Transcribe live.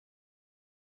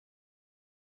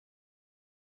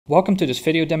Welcome to this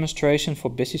video demonstration for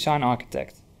BiZZdesign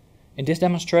Architect. In this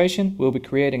demonstration, we'll be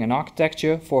creating an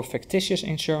architecture for a fictitious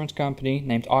insurance company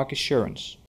named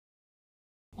Architect.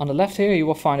 On the left here you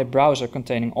will find a browser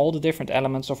containing all the different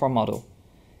elements of our model.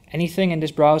 Anything in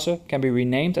this browser can be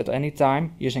renamed at any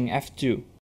time using F2.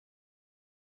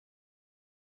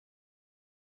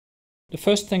 The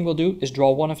first thing we'll do is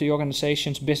draw one of the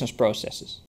organization's business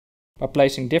processes. By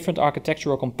placing different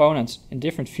architectural components in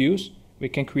different views, we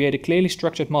can create a clearly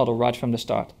structured model right from the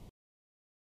start.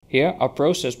 Here our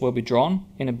process will be drawn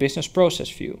in a business process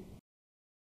view.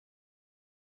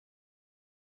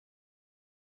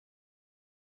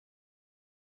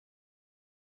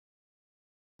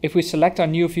 If we select our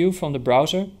new view from the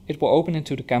browser, it will open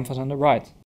into the canvas on the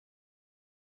right.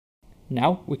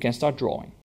 Now we can start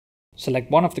drawing. Select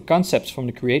one of the concepts from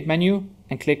the Create menu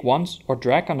and click once or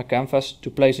drag on the canvas to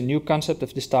place a new concept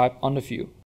of this type on the view.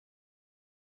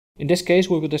 In this case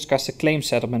we will discuss the claim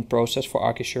settlement process for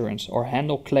Architect or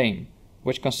handle claim,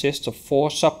 which consists of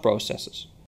 4 sub-processes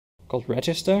called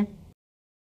register,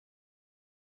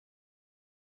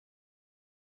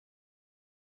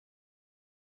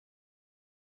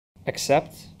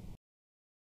 accept,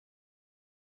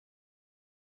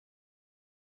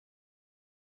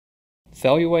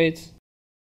 evaluate,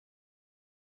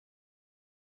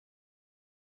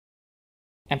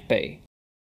 and pay.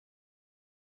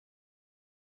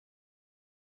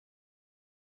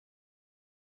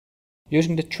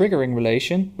 Using the triggering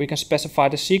relation, we can specify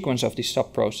the sequence of these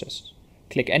sub-processes.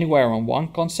 Click anywhere on one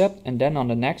concept and then on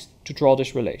the next to draw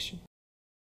this relation.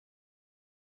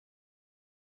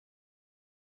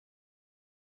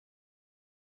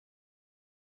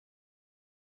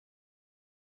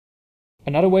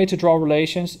 Another way to draw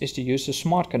relations is to use the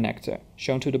Smart connector,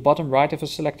 shown to the bottom right of a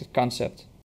selected concept.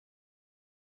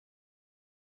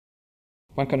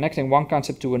 When connecting one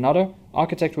concept to another,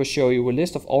 Architect will show you a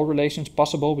list of all relations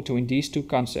possible between these two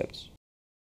concepts.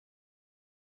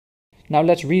 Now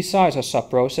let's resize our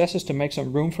sub-processes to make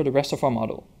some room for the rest of our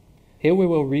model. Here we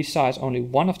will resize only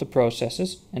one of the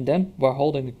processes and then, while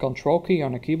holding the Ctrl key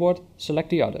on our keyboard, select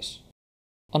the others.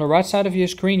 On the right side of your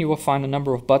screen you will find a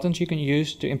number of buttons you can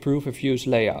use to improve a view's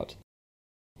layout.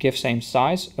 Give same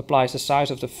size applies the size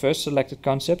of the first selected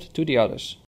concept to the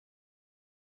others.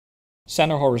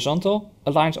 Center horizontal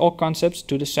aligns all concepts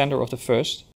to the center of the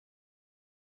first,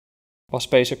 while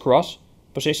space across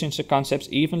positions the concepts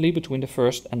evenly between the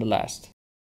first and the last.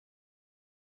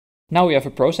 Now we have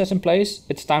a process in place,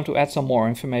 it's time to add some more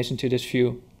information to this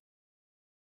view.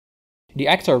 The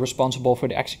actor responsible for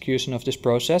the execution of this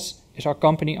process is our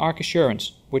company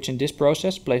Architect, which in this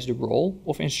process plays the role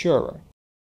of insurer.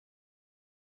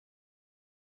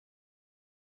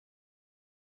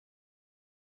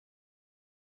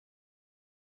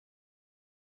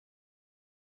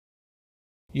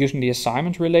 Using the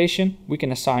assignment relation, we can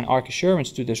assign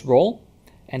Architect to this role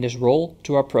and this role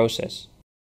to our process.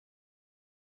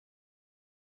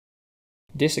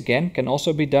 This again can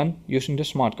also be done using the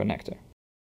Smart connector.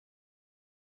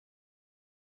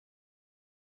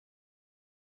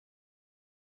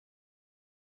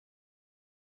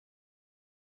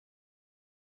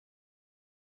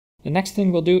 The next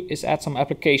thing we'll do is add some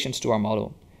applications to our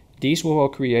model. These we will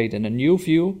create in a new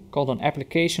view called an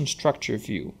application structure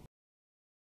view.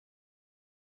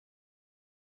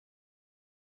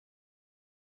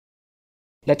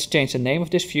 Let's change the name of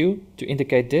this view to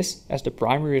indicate this as the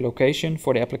primary location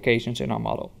for the applications in our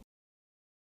model.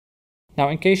 Now,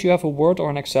 in case you have a Word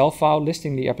or an Excel file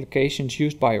listing the applications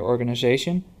used by your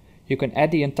organization, you can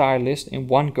add the entire list in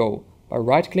one go by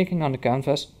right-clicking on the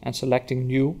canvas and selecting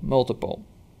New Multiple.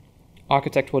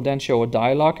 Architect will then show a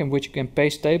dialog in which you can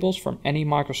paste tables from any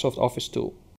Microsoft Office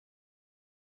tool.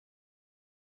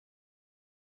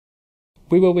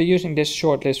 We will be using this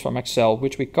short list from Excel,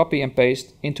 which we copy and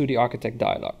paste into the Architect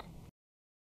dialog.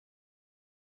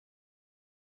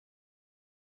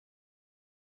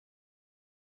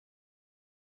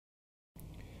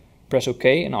 Press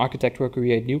OK and Architect will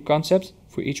create new concepts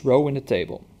for each row in the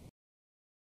table.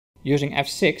 Using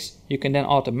F6, you can then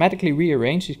automatically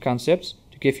rearrange these concepts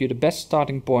to give you the best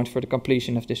starting point for the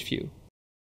completion of this view.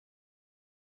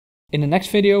 In the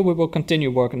next video we will continue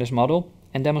work on this model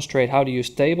and demonstrate how to use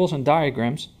tables and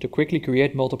diagrams to quickly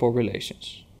create multiple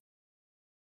relations.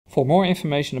 For more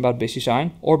information about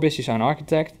BiZZdesign or BiZZdesign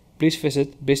Architect, please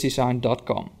visit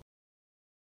BiZZdesign.com.